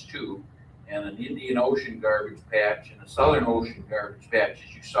Patch too, and an Indian Ocean Garbage Patch, and a Southern Ocean Garbage Patch,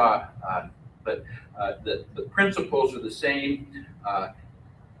 as you saw. But the principles are the same.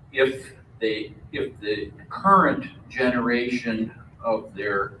 If the current generation of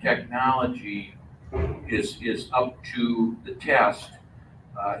their technology is up to the test,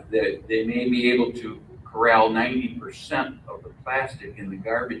 they may be able to corral 90% of the plastic in the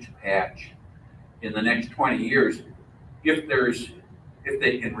garbage patch in the next 20 years, if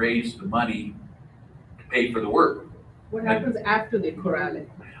they can raise the money to pay for the work. What happens after they corral it?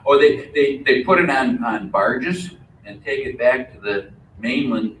 Oh, they put it on barges and take it back to the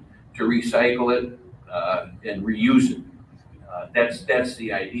mainland to recycle it and reuse it. That's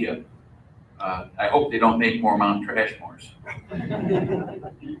the idea. I hope they don't make more Mount Trashmores.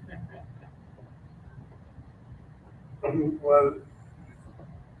 Well,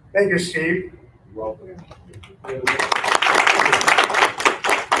 thank you, Steve. Welcome.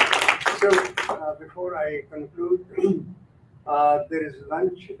 So before I conclude, there is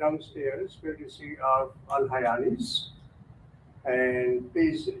lunch downstairs, courtesy of Al Hayanis. and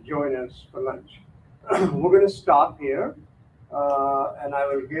please join us for lunch. We're going to stop here, and I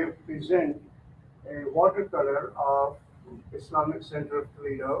will present a watercolor of Islamic Center of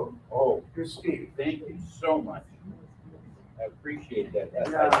Toledo Oh, to Steve. thank you so much. I appreciate that.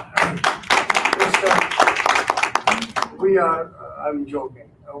 We are, I'm joking,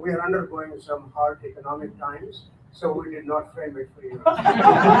 we are undergoing some hard economic times, so we did not frame it for you.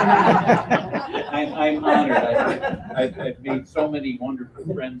 I'm honored. I've made so many wonderful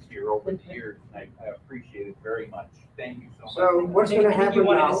friends here over the years, and I appreciate it very much. Thank you so much. So what's going to happen You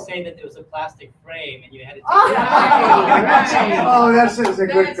wanted now? to say that there was a plastic frame and you had to take Oh, that's a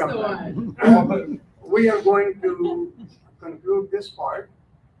good That's the comment. We are going to conclude this part.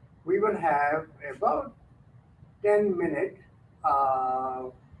 We will have about 10-minute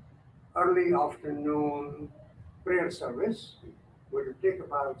early afternoon prayer service. Will take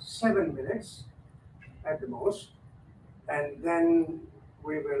about 7 minutes at the most, and then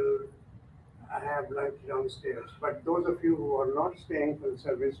we will have lunch downstairs. But those of you who are not staying for the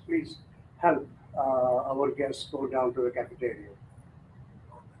service, please help our guests go down to the cafeteria.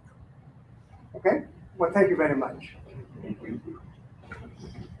 Okay? Well, thank you very much.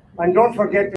 And don't forget to